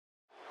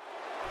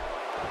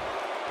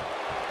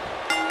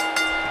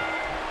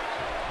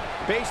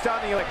Based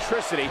on the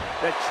electricity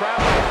that's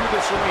traveling through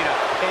this arena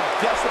and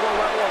decibel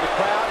level of the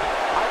crowd,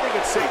 I think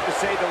it's safe to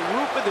say the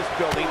roof of this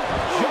building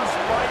just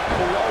might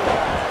blow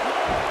off.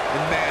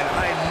 And man,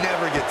 I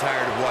never get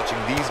tired of watching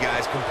these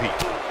guys compete.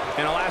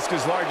 And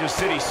Alaska's largest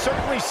city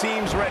certainly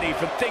seems ready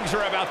for things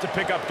are about to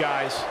pick up,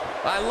 guys.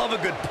 I love a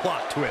good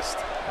plot twist.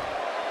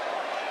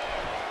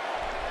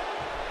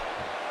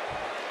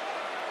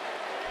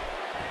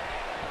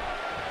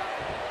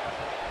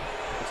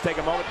 Let's take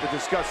a moment to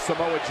discuss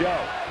Samoa Joe.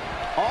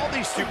 All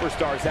these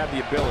superstars have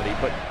the ability,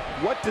 but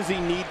what does he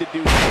need to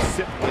do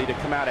specifically to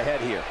come out ahead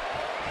here?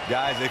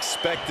 Guys,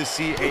 expect to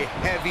see a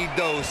heavy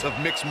dose of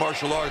mixed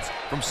martial arts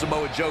from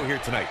Samoa Joe here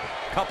tonight,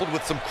 coupled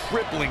with some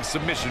crippling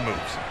submission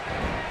moves.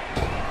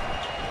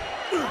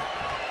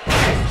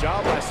 Nice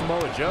job by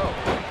Samoa Joe.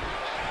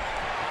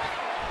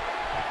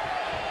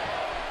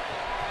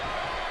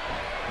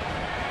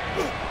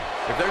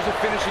 If there's a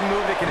finishing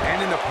move that can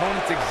end an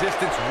opponent's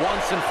existence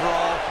once and for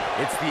all,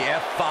 it's the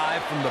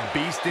F5 from the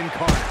Beast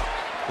incarnate.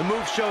 The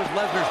move shows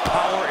Lesnar's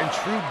power and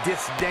true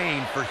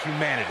disdain for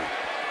humanity.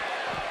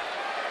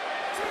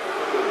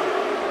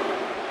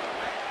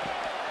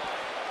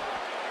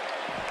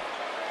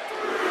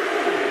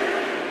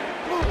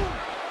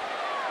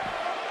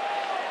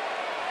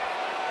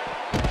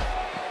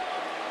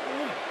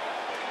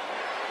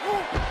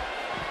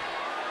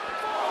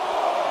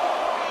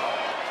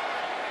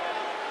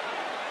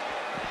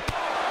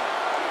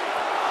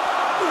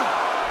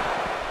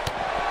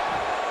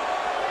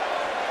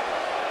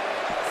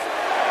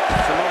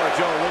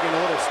 Looking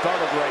a little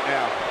startled right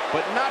now,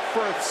 but not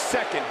for a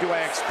second do I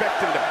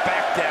expect him to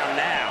back down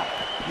now.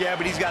 Yeah,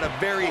 but he's got a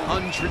very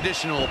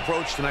untraditional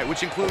approach tonight,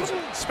 which includes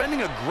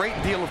spending a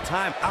great deal of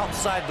time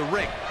outside the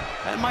ring.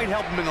 That might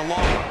help him in the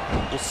long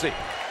run. We'll see.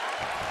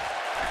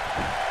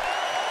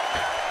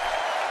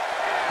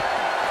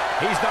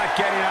 He's not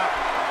getting up.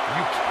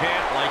 You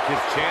can't like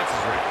his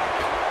chances right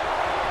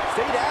now.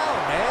 Stay down,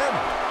 man.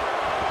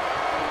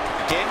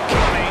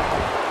 Incoming.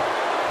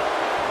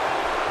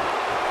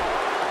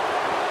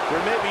 There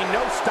may be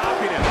no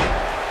stopping him.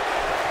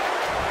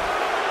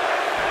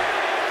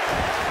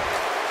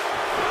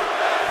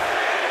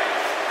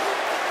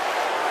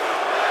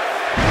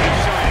 He's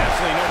showing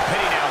absolutely no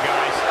pity now,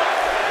 guys.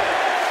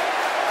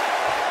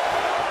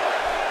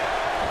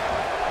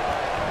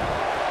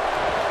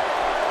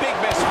 Big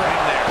miss for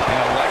him there. And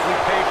he'll likely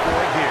pay for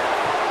it here.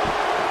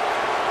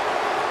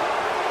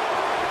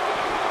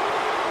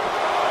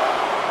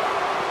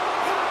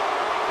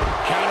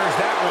 Counters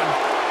that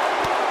one.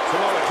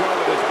 Samoa Joe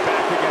with his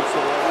back against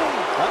the wall.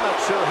 I'm not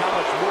sure how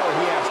much more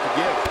he has to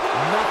give.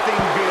 Nothing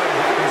good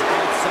happens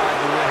outside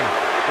the ring,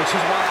 which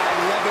is why I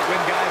love it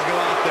when guys go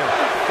out there.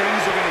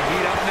 Things are going to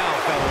heat up now,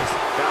 fellas.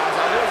 Guys,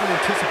 I wasn't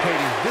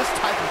anticipating this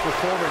type of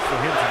performance from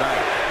him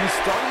tonight. He's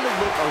starting to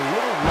look a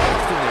little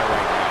lost in there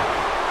right now.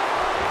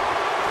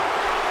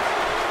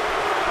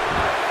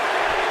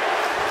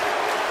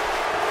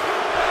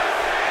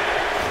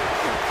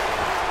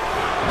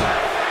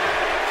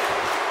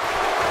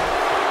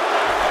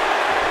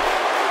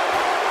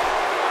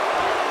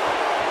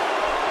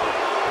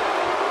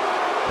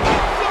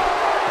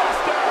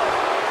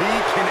 He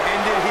can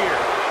end it here.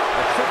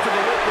 A trip to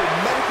the local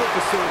medical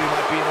facility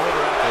might be in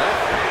order after that.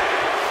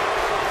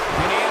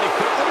 Can he end it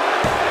quickly?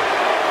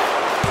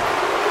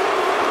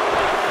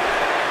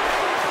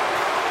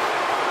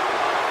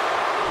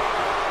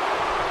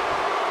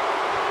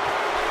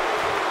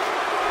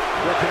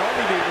 There can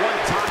only be one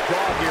top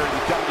dog here in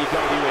the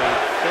WWE.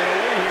 And a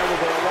win here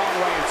will go a long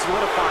way in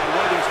solidifying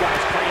one of these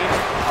guys' claims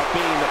of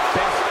being the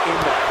best in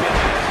the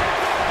business.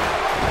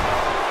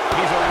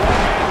 He's a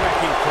one-man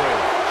wrecking crew.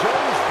 Joe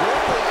is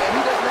broken, and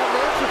he doesn't have an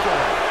answer for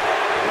him.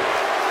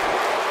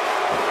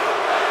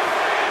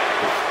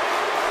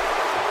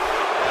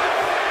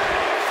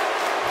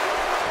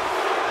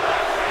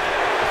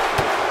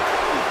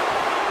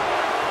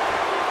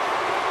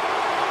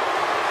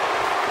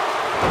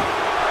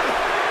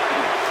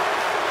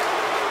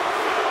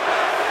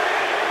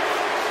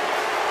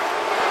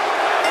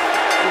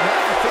 You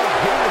have to think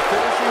hitting the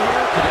finisher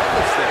here could end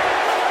this thing.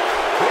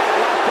 Get it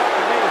locked up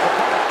and made his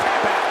opponent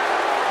tap out.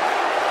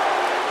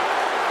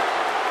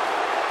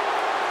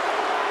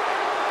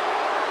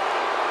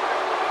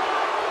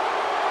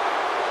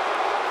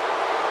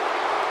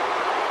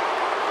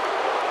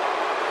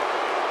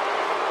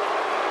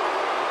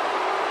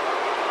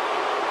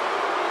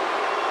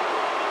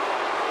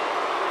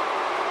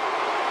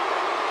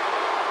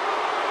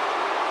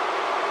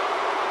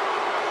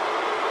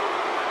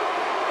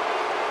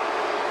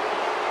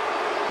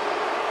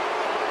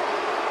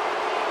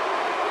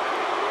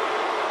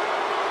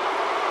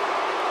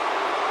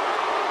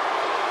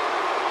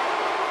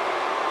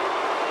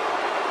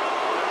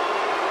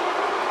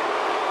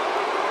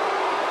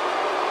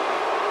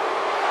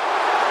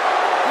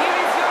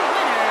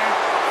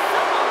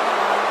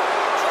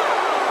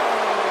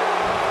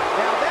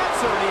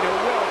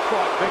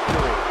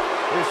 Victory.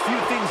 There's few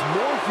things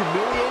more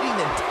humiliating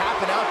than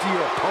tapping out to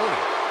your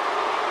opponent.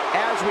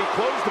 As we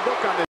close the book on this